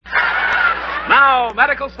Now,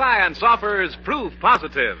 medical science offers proof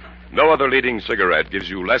positive. No other leading cigarette gives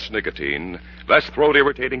you less nicotine, less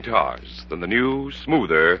throat-irritating tars than the new,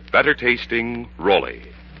 smoother, better-tasting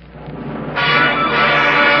Rolly.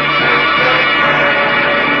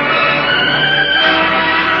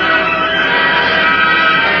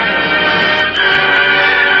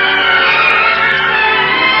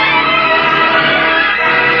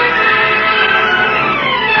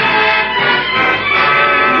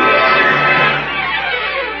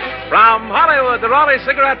 From Hollywood, the Raleigh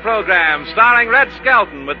Cigarette Program, starring Red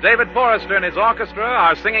Skelton with David Forrester and his orchestra,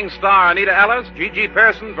 our singing star Anita Ellis, Gigi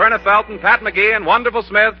Pearson, Verna Felton, Pat McGee, and Wonderful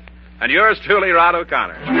Smith, and yours truly, Rod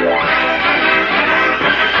O'Connor.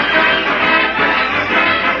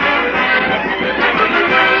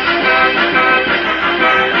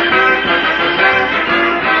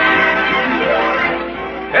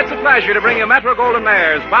 It's a pleasure to bring you Metro Golden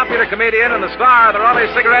Mayer's popular comedian and the star of the Raleigh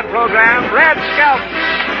Cigarette Program, Red Skelton.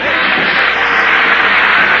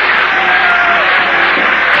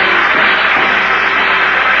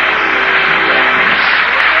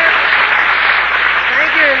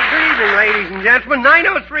 Ladies and gentlemen,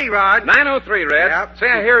 903, Rod. 903, Red. Yep. Say,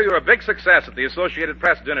 I hear you were a big success at the Associated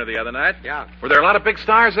Press dinner the other night. Yeah. Were there a lot of big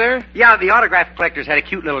stars there? Yeah, the autograph collectors had a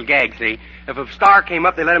cute little gag, see? If a star came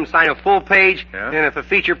up, they let him sign a full page. Yeah. And if a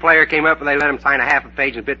feature player came up, they let him sign a half a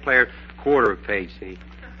page, and a bit player, quarter of a page, see?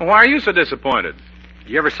 Well, why are you so disappointed?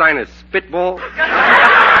 Did you ever sign a spitball?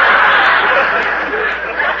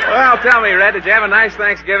 Well, tell me, Red, did you have a nice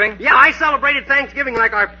Thanksgiving? Yeah, I celebrated Thanksgiving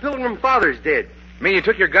like our Pilgrim fathers did. You mean you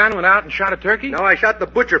took your gun, went out, and shot a turkey? No, I shot the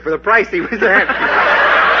butcher for the price he was at.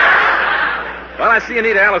 Well, I see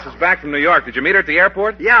Anita Ellis is back from New York. Did you meet her at the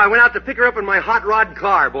airport? Yeah, I went out to pick her up in my hot rod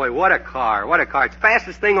car. Boy, what a car. What a car. It's the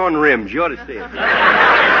fastest thing on rims. You ought to see it.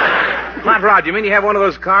 Hot rod, you mean you have one of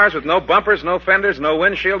those cars with no bumpers, no fenders, no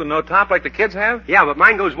windshield, and no top like the kids have? Yeah, but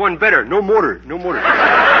mine goes one better. No motor. No motor.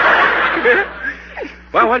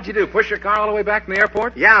 Well, what did you do? Push your car all the way back from the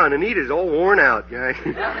airport? Yeah, and Anita's all worn out. You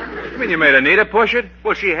mean you made Anita push it?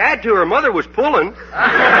 Well, she had to. Her mother was pulling.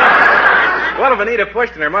 Well, if Anita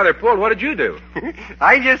pushed and her mother pulled, what did you do?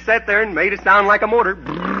 I just sat there and made it sound like a motor.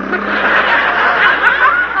 Oh,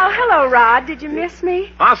 hello, Rod. Did you miss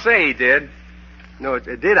me? I'll say he did. No,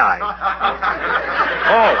 did I?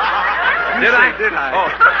 Oh. Did I? Did I? Oh.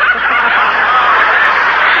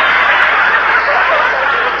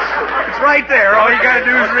 It's right there. All you got to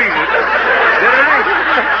do is read it. Did I?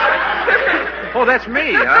 Oh, that's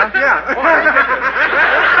me, huh? Yeah.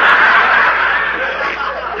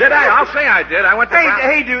 Did I? I'll say I did. I went to...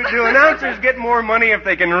 Hey, do announcers get more money if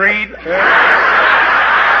they can read?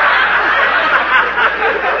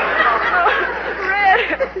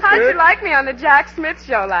 How'd you like me on the Jack Smith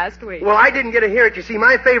show last week? Well, I didn't get to hear it. You see,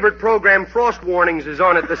 my favorite program, Frost Warnings, is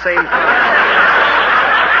on at the same time.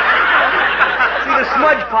 See, the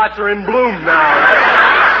smudge pots are in bloom now.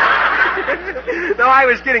 No, I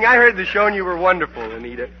was kidding. I heard the show and you were wonderful,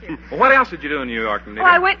 Anita. Well, what else did you do in New York, Anita? Oh,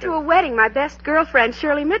 I went to a wedding. My best girlfriend,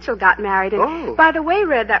 Shirley Mitchell, got married. And by the way,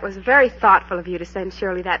 Red, that was very thoughtful of you to send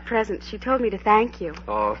Shirley that present. She told me to thank you.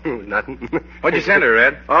 Oh, nothing. What'd you send her,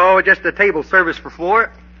 Red? Oh, just a table service for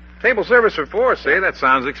 4. Table service for 4, see? That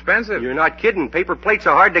sounds expensive. You're not kidding. Paper plates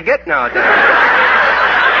are hard to get nowadays.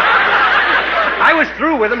 I was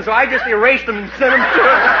through with them, so I just erased them and sent them to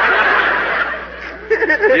her.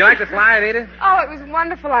 Do you like to fly, Anita? Oh, it was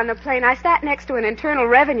wonderful on the plane. I sat next to an Internal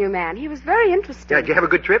Revenue man. He was very interesting. Yeah, did you have a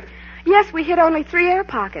good trip? Yes, we hit only 3 air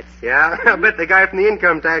pockets. Yeah, I bet the guy from the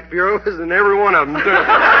Income Tax Bureau was in every one of them, too.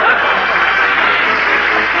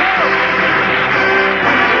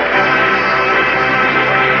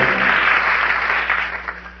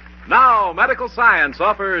 Now, medical science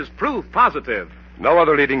offers proof positive. No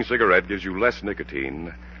other leading cigarette gives you less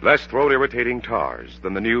nicotine, less throat-irritating tars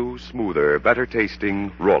than the new, smoother,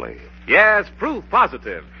 better-tasting Rolly. Yes, proof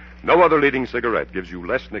positive. No other leading cigarette gives you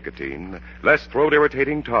less nicotine, less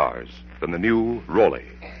throat-irritating tars than the new Rolly.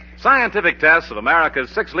 Scientific tests of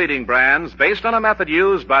America's 6 leading brands based on a method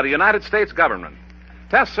used by the United States government.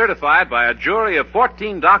 Tests certified by a jury of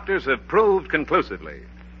 14 doctors have proved conclusively.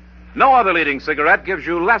 No other leading cigarette gives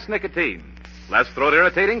you less nicotine, less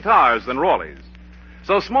throat-irritating tars than Rollies.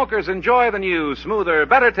 So smokers enjoy the new, smoother,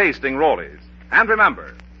 better-tasting Rollies. And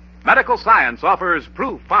remember, medical science offers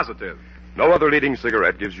proof positive. No other leading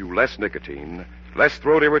cigarette gives you less nicotine, less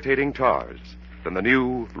throat-irritating tars than the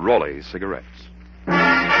new Rolly cigarettes.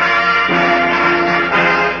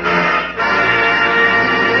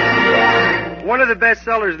 One of the best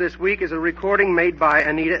sellers this week is a recording made by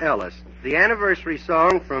Anita Ellis, the anniversary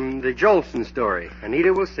song from the Jolson story.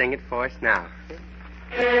 Anita will sing it for us now.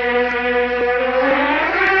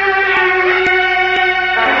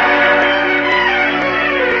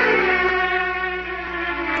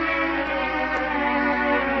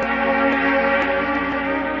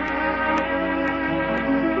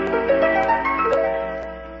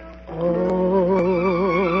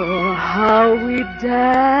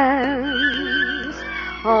 danced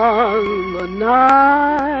on the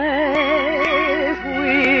night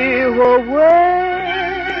we were wed.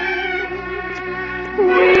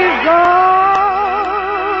 We vowed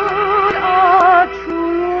our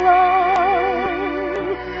true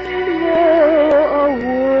love, though a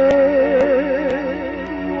word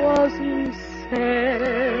wasn't said.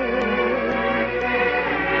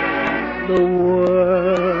 The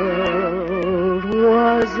world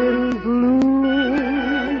was in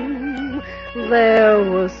bloom. There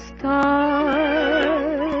were stars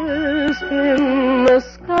in the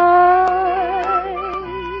skies,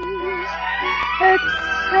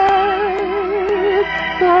 except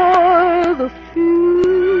for the few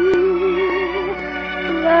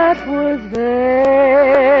that were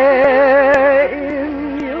there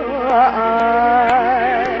in your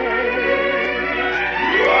eyes.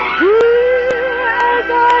 Dear, as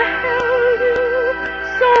I held you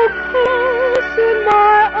so close in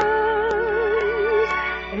my arms,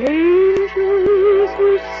 angels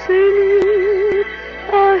were singing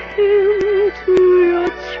a hymn to your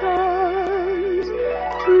charms.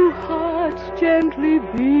 Two hearts gently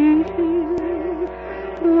beating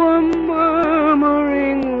were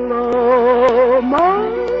murmuring low, my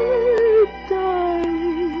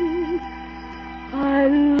darling, I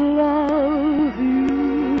love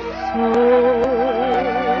you so.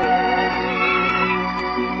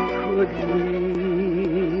 Could we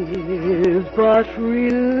but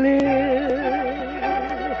relive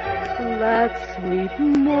that sweet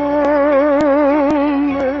moment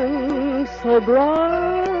so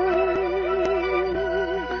bright,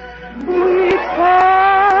 we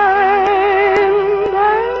find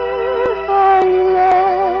that our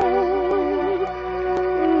love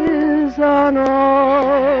is unaltered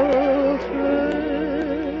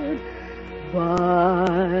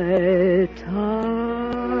by time.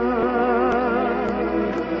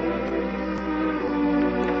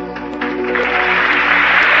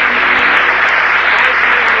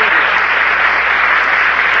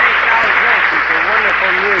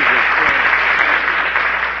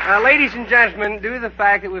 Ladies and gentlemen, due to the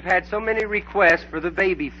fact that we've had so many requests for the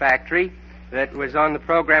Baby Factory that was on the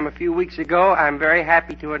program a few weeks ago, I'm very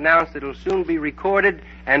happy to announce that it'll soon be recorded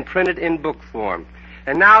and printed in book form.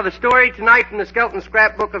 And now the story tonight from the Skelton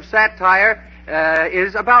Scrapbook of Satire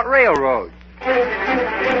is about railroads.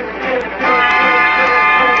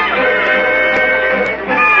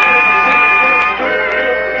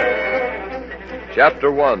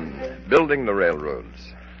 Chapter 1, Building the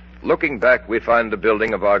Railroads. Looking back, we find the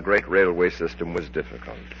building of our great railway system was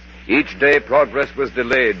difficult. Each day, progress was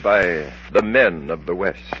delayed by the men of the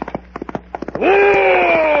West.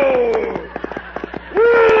 Whoa!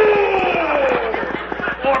 Whoa!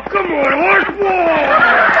 Oh, come on, horse! Whoa!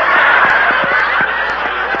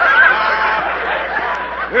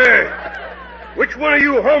 Hey, which one of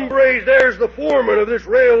you hombres there's the foreman of this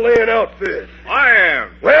rail-laying outfit? I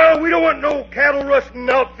am. Well, we don't want no cattle-rustling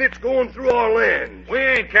outfits going through our lands. We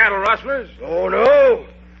ain't cattle rustlers. Oh, no?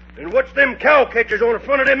 Then what's them cow catchers on the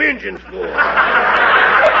front of them engines for?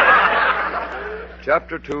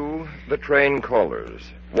 Chapter 2, The Train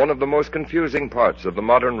Callers. One of the most confusing parts of the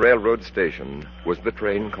modern railroad station was the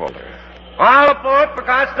train caller. All aboard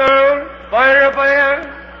Picasso, fire,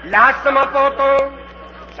 Lástima Poto,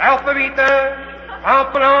 Salpavita,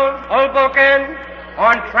 Pampelon, Hoboken,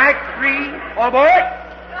 on track 3, all aboard.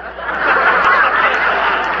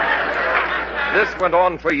 This went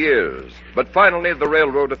on for years, but finally the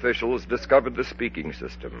railroad officials discovered the speaking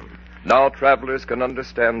system. Now travelers can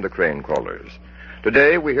understand the train callers.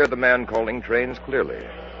 Today we hear the man calling trains clearly.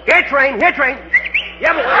 Here, train, here, train.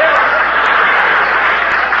 Yeah, boy.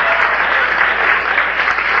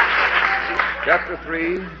 Chapter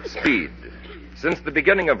 3, Speed. Since the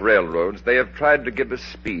beginning of railroads, they have tried to give us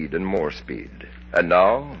speed and more speed. And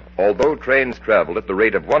now, although trains travel at the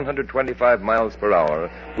rate of 125 miles per hour,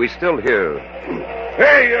 we still hear...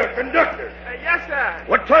 Hey, conductor. Yes, sir.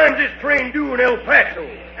 What time's this train due in El Paso?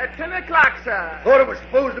 At 10 o'clock, sir. Thought it was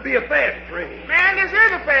supposed to be a fast train. Man, this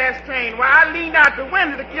is a fast train. Why, I leaned out the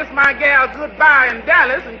window to kiss my gal goodbye in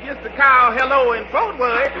Dallas and kiss the cow hello in Fort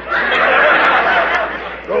Worth.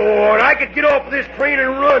 Lord, I could get off of this train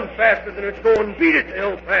and run faster than it's going and beat it to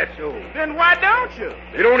El Paso. Then why don't you?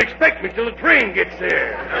 They don't expect me till the train gets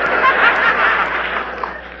there.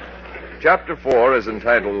 Chapter 4 is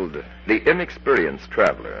entitled The Inexperienced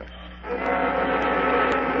Traveler.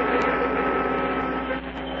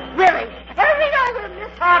 Willie, hurry over and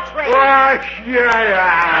miss our train. Oh, shut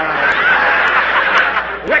up.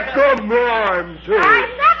 Let go of my arm, too.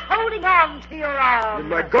 I'm not holding on to your arm.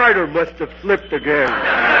 My garter must have slipped again.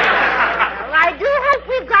 Well, I do hope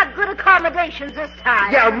we've got good accommodations accommodations this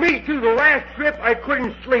time. Yeah, me too. The last trip, I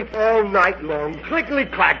couldn't sleep all night long.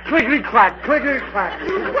 Clickety-clack, clickety-clack, clickety-clack.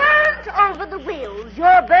 You weren't over the wheels.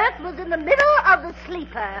 Your berth was in the middle of the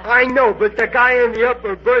sleeper. I know, but the guy in the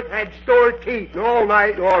upper berth had store teeth all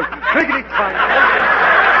night long. Clickety-clack.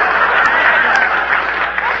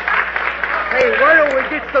 Hey, why don't we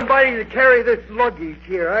get somebody to carry this luggage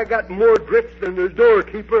here? I got more drips than the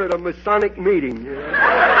doorkeeper at a Masonic meeting.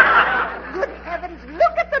 Good heavens,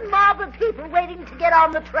 look at the mob of people waiting to get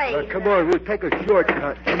on the train. Come on, we'll take a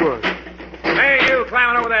shortcut. Come on. Hey, you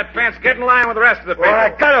climbing over that fence. Get in line with the rest of the people. Well, I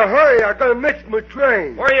gotta hurry. I'm gonna miss my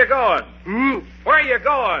train. Where are you going? Where are you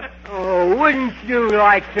going? Oh, wouldn't you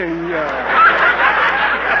like to know?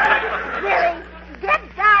 Willie, get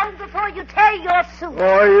down before you tear your suit.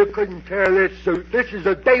 Oh, you couldn't tear this suit. This is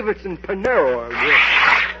a Davison Panero.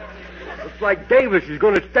 Looks like Davis is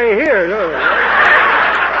going to stay here, doesn't it?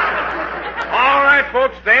 All right,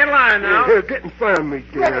 folks, stay in line now. Here, get in front of me,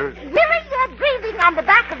 dear. Willie, you're breathing on the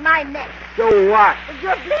back of my neck. So what?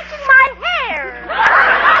 You're bleaching my hair.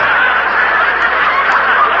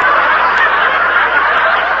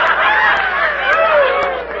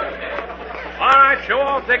 All right, show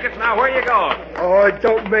all tickets. Now, where you going? Oh, it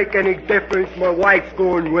don't make any difference. My wife's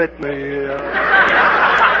going with me. You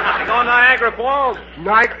going Niagara Falls?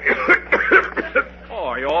 Oh,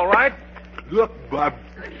 are you all right? Look, Bub.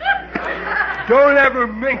 Don't ever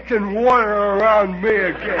mention water around me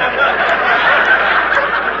again.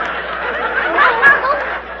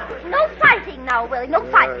 No fighting now, Willie. No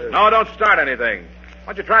fighting. No, don't start anything.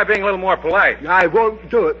 Why don't you try being a little more polite? I won't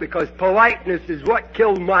do it because politeness is what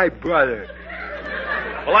killed my brother.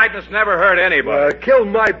 Politeness never hurt anybody. Killed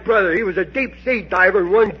my brother. He was a deep-sea diver,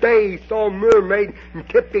 and one day he saw a mermaid and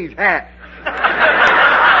tipped his hat.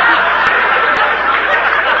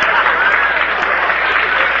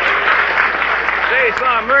 Say, he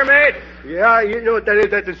saw a mermaid? Yeah, you know what that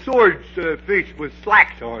is? That's a swordfish with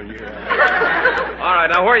slacks on you. All right,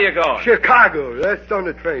 now where you going? Chicago. That's on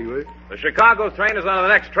the train, will you? The Chicago train is on the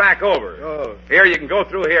next track over. Oh. Here, you can go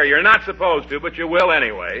through here. You're not supposed to, but you will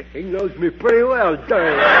anyway. He knows me pretty well,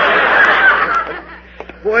 darn.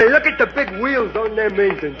 Boy, look at the big wheels on them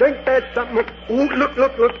engines. Ain't that something? Oh, look,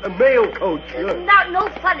 a mail coach. Look. No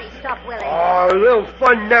funny stuff, Willie. Oh, a little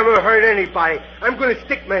fun never hurt anybody. I'm going to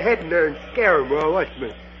stick my head in there and scare them. Well, watch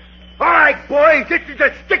me. All right, boys, this is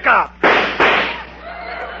a stick-up.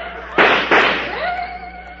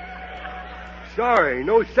 Sorry,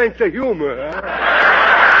 no sense of humor, huh?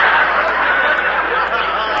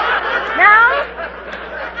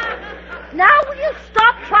 Now will you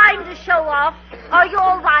stop trying to show off? Are you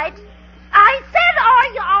all right? I said, are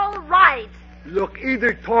you all right? Look,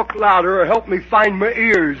 either talk louder or help me find my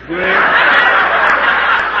ears, Will.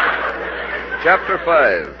 Chapter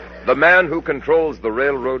 5. The Man Who Controls the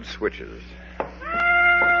Railroad Switches.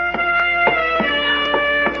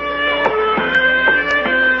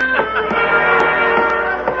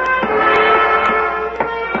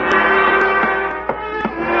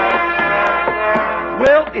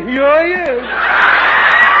 Well, here I am.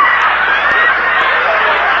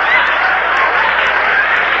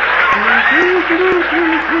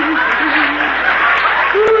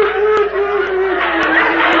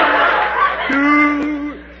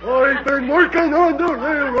 I've been working on the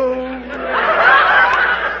railroad.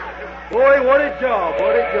 Boy, what a job,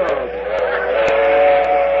 what a job.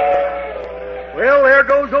 Well, there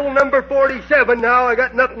goes old number 47 now. I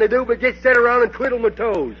got nothing to do but just sit around and twiddle my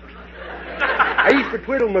toes. I used to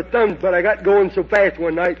twiddle my thumbs, but I got going so fast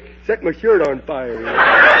one night, set my shirt on fire.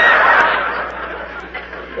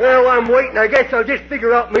 Well, I'm waiting. I guess I'll just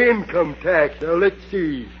figure out my income tax. Now, let's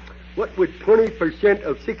see. What would 20%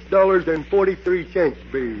 of $6.43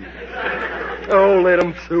 be? Oh, let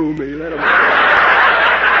them sue me. Let them.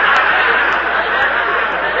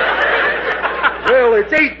 Well,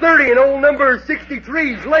 it's 8:30 and old number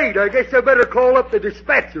 63's late. I guess I better call up the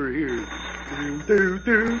dispatcher here.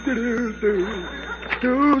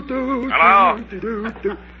 Hello?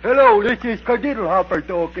 Hello, this is Kadiddlehopper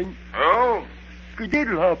talking. Oh?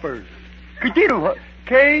 Kadiddlehopper. Kadiddlehopper.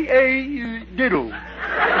 K-A-Diddle.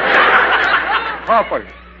 Hopper.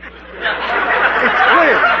 It's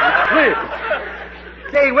clear.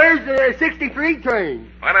 Say, where's the 63 train?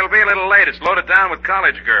 Well, it'll be a little late. It's loaded down with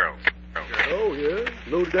college girls. Oh, yeah?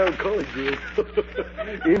 Loaded down college girls.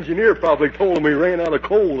 The engineer probably told him he ran out of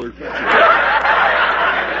coal or something.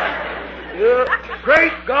 Yeah.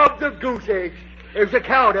 Great gobs of goose eggs. There's a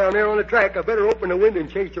cow down there on the track. I better open the window and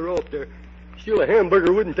chase her off there. Still, a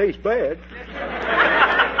hamburger wouldn't taste bad.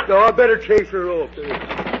 So I better chase her off there.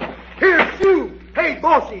 Here, Sue! Hey,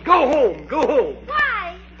 bossy, go home.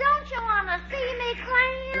 Why? Don't you want to see me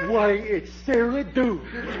clean? Why, it's Sarah Dew.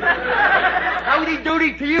 Howdy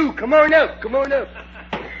doody to you. Come on up. Come on up.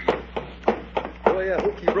 Boy, I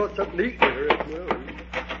hope you brought something to eat with her. Well,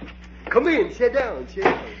 come in. Sit down. Sit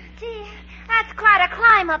down. Gee, that's quite a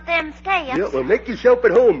climb up them stairs. Yeah, well, make yourself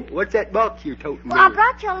at home. What's that box you toting Well, I there?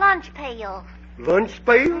 brought you a lunch pail. Lunch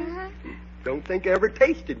pail? Mm-hmm. Don't think I ever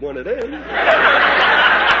tasted one of them.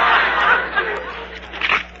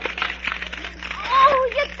 Oh,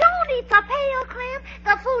 you don't eat the pail, Clem.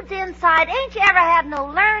 The food's inside. Ain't you ever had no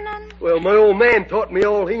learning? Well, my old man taught me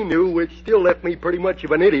all he knew, which still left me pretty much of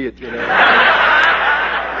an idiot, you know.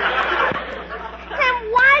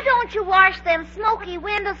 Clem, why don't you wash them smoky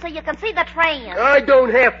windows so you can see the train? I don't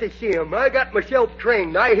have to see 'em. I got myself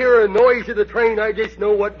trained. I hear a noise of the train, I just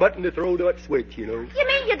know what button to throw that switch, you know. You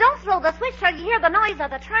mean you don't throw the switch till you hear the noise of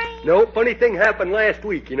the train? No, funny thing happened last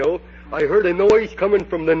week, you know. I heard a noise coming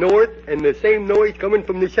from the north and the same noise coming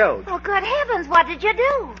from the south. Oh, good heavens, what did you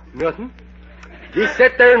do? Nothing. Just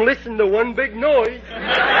sit there and listen to one big noise.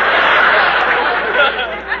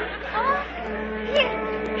 Oh,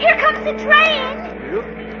 here comes the train. Yep.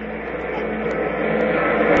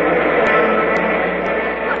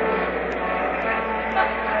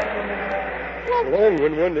 A long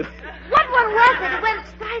one, wasn't it? What one was it? It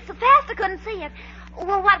went by so fast I couldn't see it.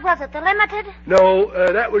 Well, what was it, the limited? No,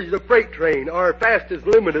 that was the freight train. Our fastest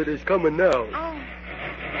limited is coming now. Oh.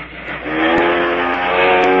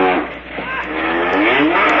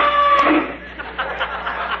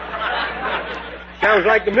 Sounds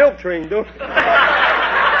like the milk train, don't it? Hey,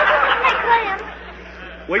 Clem.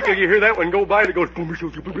 Wait till you hear that one go by that goes... Clem,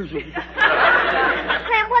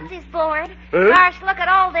 what's this board? Huh? Gosh, look at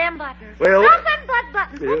all them buttons. Well- Nothing but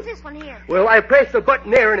buttons. Yeah. What's this one here? Well, I press the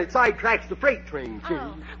button there and it sidetracks the freight train, see?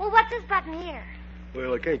 Oh. Well, what's this button here?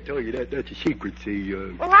 Well, I can't tell you that. That's a secret, see.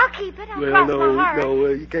 Well, I'll keep it. I'll Well, cross no, my heart. no,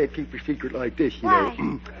 you can't keep a secret like this, you Why?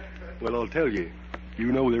 know. Well, I'll tell you. You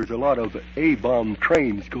know there's a lot of A-bomb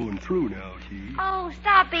trains going through now, see? Oh,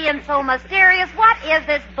 stop being so mysterious. What is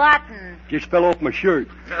this button? Just fell off my shirt.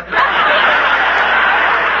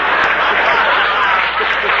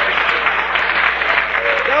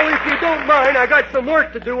 Now, if you don't mind, I got some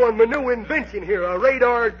work to do on my new invention here, a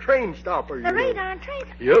radar train stopper. The you know. radar train?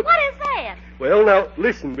 Yep. What is that? Well, now,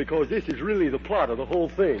 listen, because this is really the plot of the whole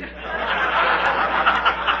thing.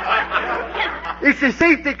 It's a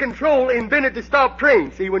safety control invented to stop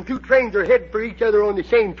trains. See, when two trains are headed for each other on the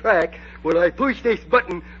same track, well, I push this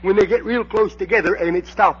button when they get real close together, and it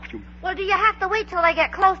stops them. Well, do you have to wait till they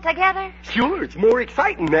get close together? Sure, it's more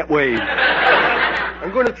exciting that way.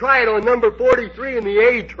 I'm going to try it on number 43 in the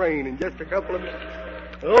A train in just a couple of minutes.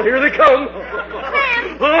 Oh, here they come.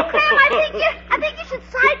 Clem, I think you should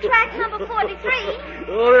sidetrack number 43.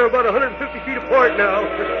 Oh, they're about 150 feet apart now.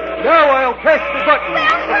 Now I'll press the button. Well,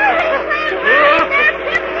 hurry, Clem, hurry. They're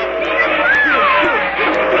 50 feet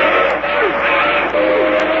apart.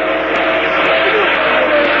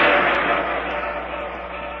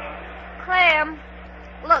 Clem,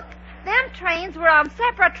 look, them trains were on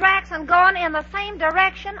separate tracks and going in the same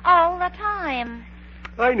direction all the time.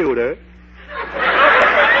 I knew that.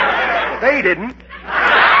 They didn't.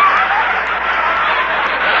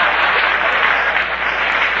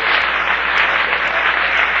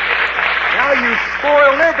 Now you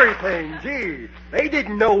spoiled everything. Gee, they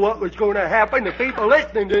didn't know what was going to happen. The people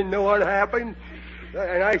listening didn't know what happened.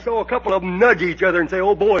 And I saw a couple of them nudge each other and say,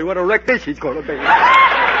 oh, boy, what a wreck this is going to be.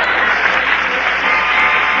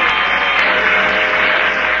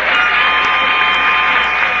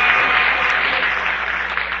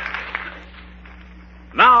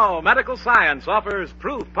 Now, medical science offers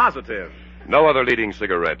proof positive. No other leading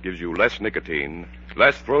cigarette gives you less nicotine,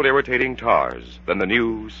 less throat-irritating tars than the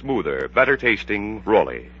new, smoother, better-tasting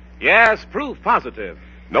Rolly. Yes, proof positive.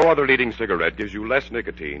 No other leading cigarette gives you less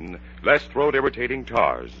nicotine, less throat-irritating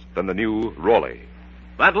tars than the new Rolly.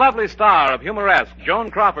 That lovely star of humoresque,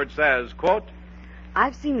 Joan Crawford, says, quote,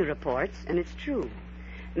 I've seen the reports, and it's true.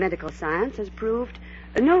 Medical science has proved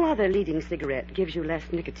no other leading cigarette gives you less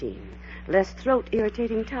nicotine, less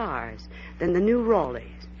throat-irritating tars than the new Rawleys.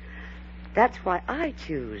 That's why I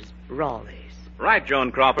choose Rawleys. Right,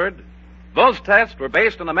 Joan Crawford. Those tests were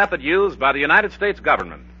based on a method used by the United States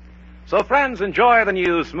government. So, friends, enjoy the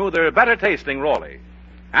new, smoother, better-tasting Rolly.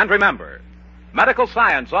 And remember, medical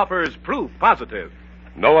science offers proof positive.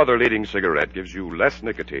 No other leading cigarette gives you less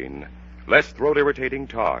nicotine, less throat-irritating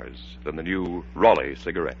tars than the new Rolly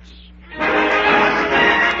cigarettes.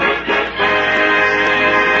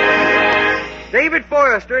 David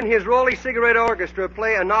Forrester and his Raleigh Cigarette Orchestra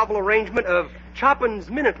play a novel arrangement of Chopin's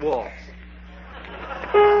Minute Waltz.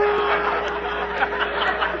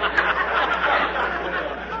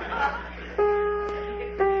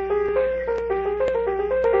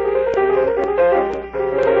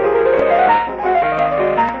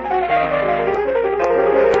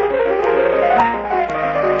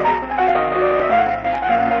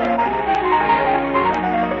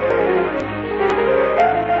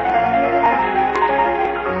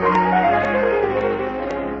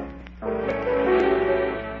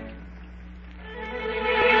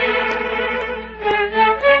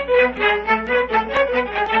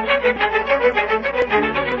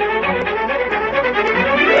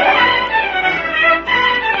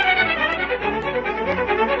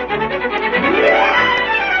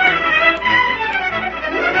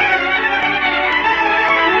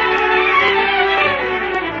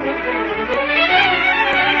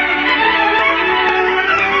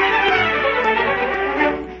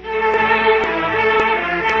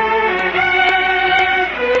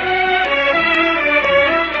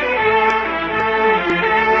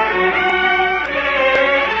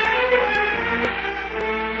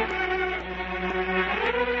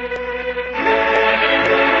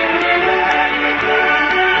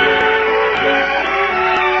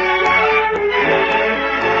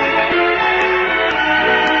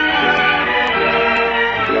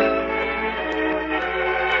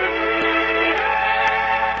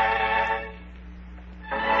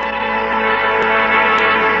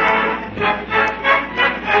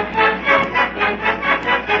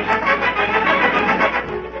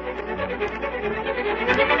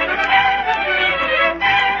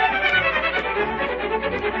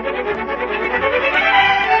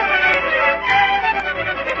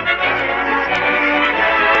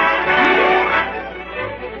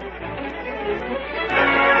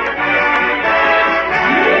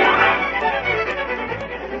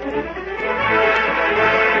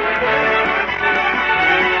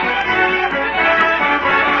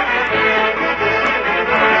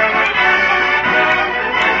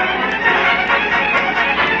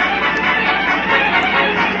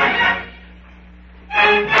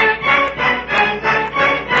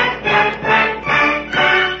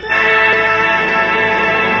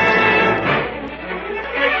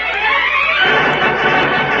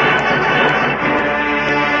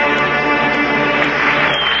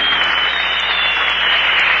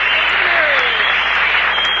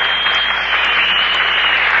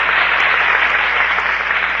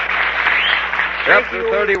 Chapter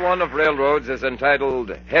 31 of Railroads is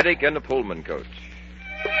entitled Headache in a Pullman Coach.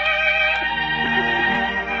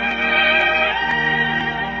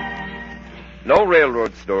 No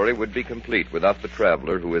railroad story would be complete without the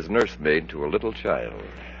traveler who is nursemaid to a little child.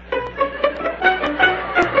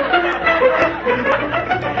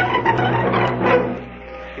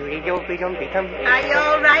 Are you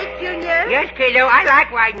all right, Junior? Yes, kiddo. I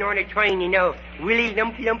like riding on a train, you know. Willie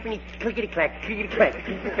lumpy lumpy clickety-clack, clickety-clack.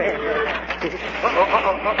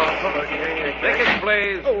 Tickets,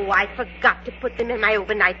 please. Oh, I forgot to put them in my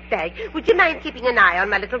overnight bag. Would you mind keeping an eye on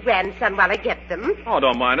my little grandson while I get them? Oh,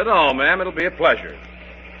 don't mind at all, ma'am. It'll be a pleasure.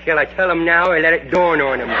 Shall I tell him now or let it dawn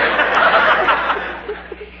on him?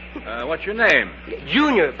 What's your name?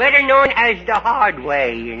 Junior, better known as the hard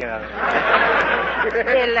way, you know.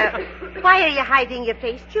 Well, why are you hiding your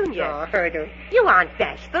face, Junior? Oh, I don't. You aren't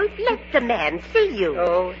bashful. Let the man see you.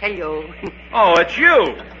 Oh, hello. Oh, it's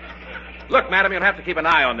you. Look, madam, you'll have to keep an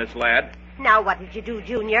eye on this lad. Now, what did you do,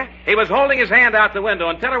 Junior? He was holding his hand out the window,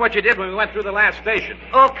 and tell her what you did when we went through the last station.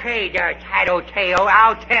 Okay, there, Tattletale,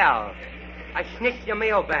 I'll tell. I snitched the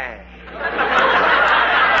mailbag.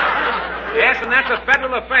 Yes, and that's a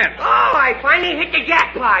federal offense. Oh, I finally hit the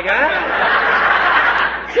jackpot,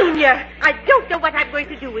 huh? Junior, I don't know what I'm going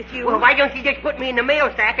to do with you. Well, why don't you just put me in the mail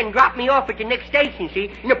sack and drop me off at the next station, see?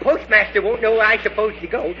 And the postmaster won't know where I'm supposed to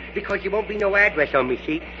go because there won't be no address on me,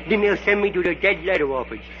 see? Then they'll send me to the dead letter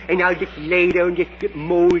office. And I'll just lay there and just get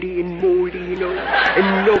moldy, you know?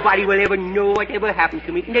 And nobody will ever know whatever happened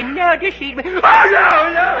to me. And then they'll just see me. Oh, no!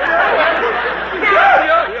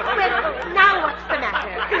 Well, now what's the matter?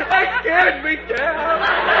 I scared me down.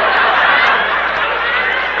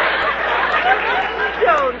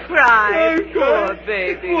 Don't cry. Poor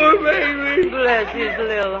baby. Poor baby. Bless his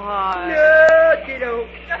little heart. No, kiddo.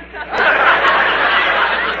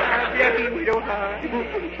 Bless his little heart.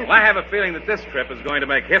 Well, I have a feeling that this trip is going to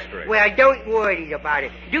make history. Well, don't worry about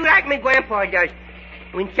it. Do like my grandpa does.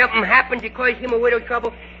 When something happens that causes him a little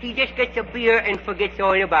trouble, he just gets a beer and forgets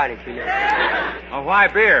all about it, you know. Oh, why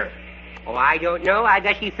beer? Oh, I don't know. I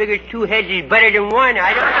guess he figures two heads is better than one.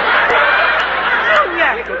 I don't know.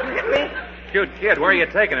 Yeah, don't you hit me? Cute kid. Where are you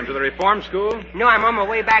taking him? To the reform school? No, I'm on my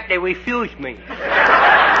way back. They refused me.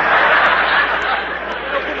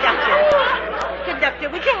 Conductor,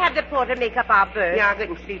 would you have the porter make up our berth? Yeah, I'm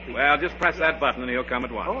getting sleepy. Well, just press that button and he'll come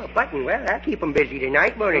at once. Oh, a button. Well, that'll keep him busy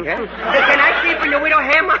tonight, won't it, huh? Can I sleep in the widow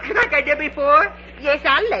hammock like I did before? Yes,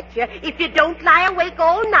 I'll let you. If you don't lie awake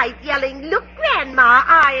all night yelling, "Look, Grandma,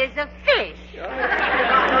 I is a fish."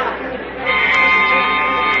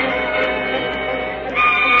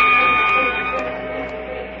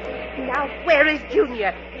 Now, where is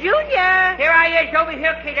Junior? Junior! Here I is, over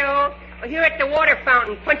here, kiddo. Here at the water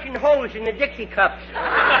fountain, punching holes in the Dixie cups.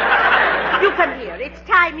 You come here. It's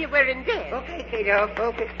time you were in bed. Okay, kiddo,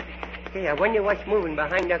 okay. Hey, I wonder what's moving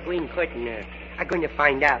behind that green curtain there. I'm going to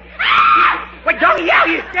find out. Well, don't yell,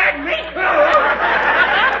 you scared me.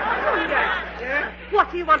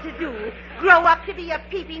 What do you want to do? Grow up to be a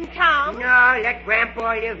peeping Tom? No, let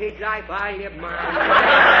Grandpa live his life. I live mine.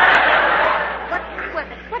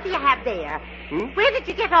 What do you have there? Where did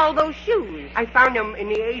you get all those shoes? I found them in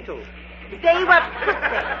the easel. They were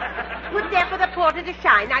put there for the porter to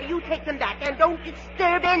shine. Now you take them back and don't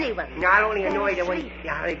disturb anyone. No, I'll only annoy the ones.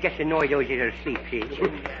 Yeah, I just annoy those that are asleep, see.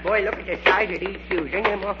 Boy, look at the size of these shoes. Ain't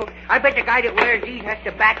them awful? I bet the guy that wears these has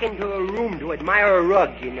to back into a room to admire a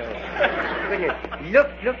rug, you know. Goodness. Look,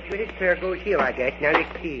 this pair goes here, I guess. Now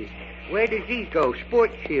let's see. Where does these go?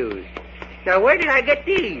 Sports shoes. Now, where did I get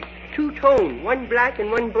these? Two-tone, one black and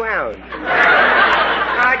one brown.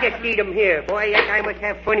 I just need them here. Boy, that guy must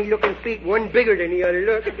have funny-looking feet, one bigger than the other.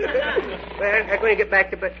 Look. Well, I'm going to get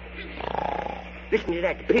back to bed. Listen to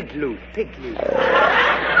that. The pig's loose.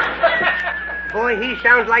 Boy, he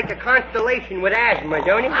sounds like a constellation with asthma,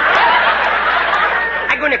 don't he?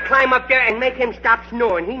 I'm going to climb up there and make him stop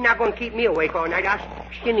snoring. He's not going to keep me awake all night. I'll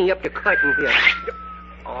shinny up the curtain here.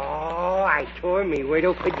 Oh, I tore me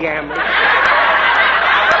widow pajamas.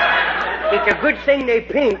 It's a good thing they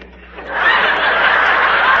pink.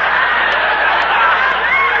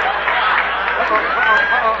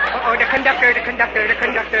 The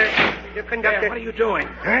conductor. Yeah, what are you doing?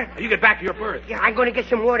 Huh? You get back to your berth. Yeah, I'm going to get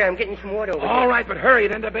some water. I'm getting some water over All there. right, but hurry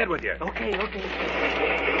and into bed with you. Okay.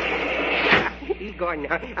 He's gone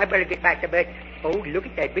now. I better get back to bed. Oh, look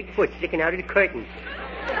at that big foot sticking out of the curtain.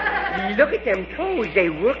 Look at them toes. They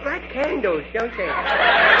work like candles, don't they?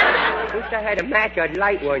 Wish I had a match. I'd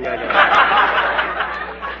light one of them.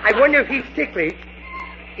 I wonder if he's ticklish.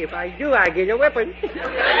 If I do, I get a weapon.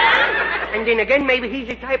 And then again, maybe he's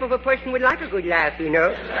the type of a person who'd like a good laugh, you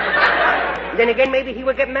know. Then again, maybe he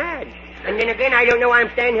would get mad. And then again, I don't know why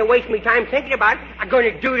I'm standing here wasting my time thinking about it. I'm going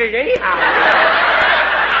to do this anyhow.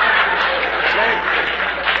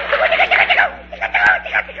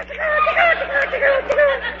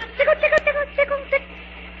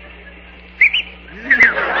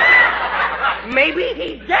 Maybe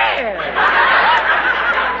he's there.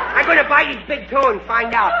 I'm going to bite his big toe and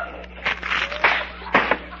find out.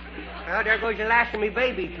 Well, there goes the last of me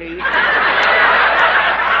baby teeth.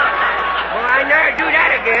 Oh, I never do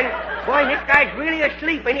that again. Boy, this guy's really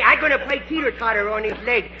asleep, and I'm going to play teeter-totter on his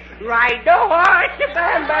leg. Ride the horse to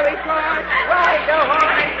Banbury Cross. Ride the horse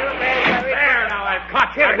to Banbury Cross. There, now, I've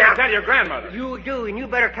caught you. I better tell your grandmother. You do, and you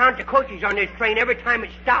better count the coaches on this train every time it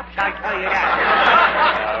stops, I'll tell you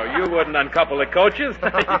that. Oh, you wouldn't uncouple the coaches.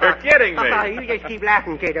 You're kidding me. Oh, you just keep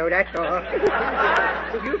laughing, kiddo, that's all.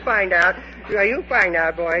 You find out. Yeah, you find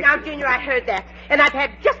out, boy. Now, Junior, I heard that. And I've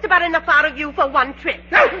had just about enough out of you for one trip.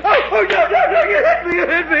 No, you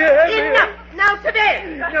hit me. Enough. Now to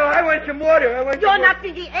bed. No, I want some water. You're not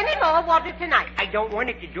drinking any more water tonight. I don't want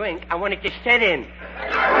it to drink. I want it to set in.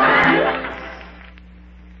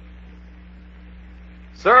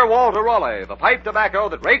 Sir Walter Raleigh, the pipe tobacco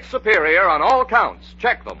that rates superior on all counts.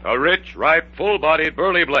 Check them. A rich, ripe, full-bodied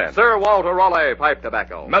burley blend. Sir Walter Raleigh pipe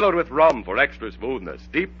tobacco. Mellowed with rum for extra smoothness.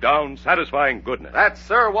 Deep down, satisfying goodness. That's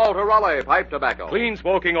Sir Walter Raleigh pipe tobacco. Clean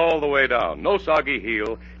smoking all the way down. No soggy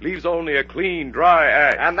heel. Leaves only a clean, dry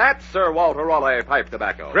ash. And that's Sir Walter Raleigh pipe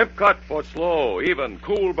tobacco. Crimp cut for slow, even,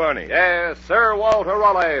 cool burning. Yes, Sir Walter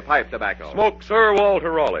Raleigh pipe tobacco. Smoke Sir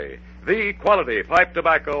Walter Raleigh, the quality pipe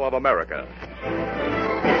tobacco of America.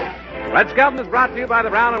 Red Skelton is brought to you by the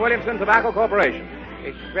Brown and Williamson Tobacco Corporation.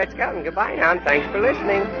 This is Red Skelton. Goodbye now, and thanks for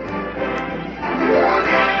listening. This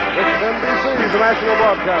is NBC, the National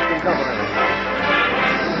Broadcasting Company.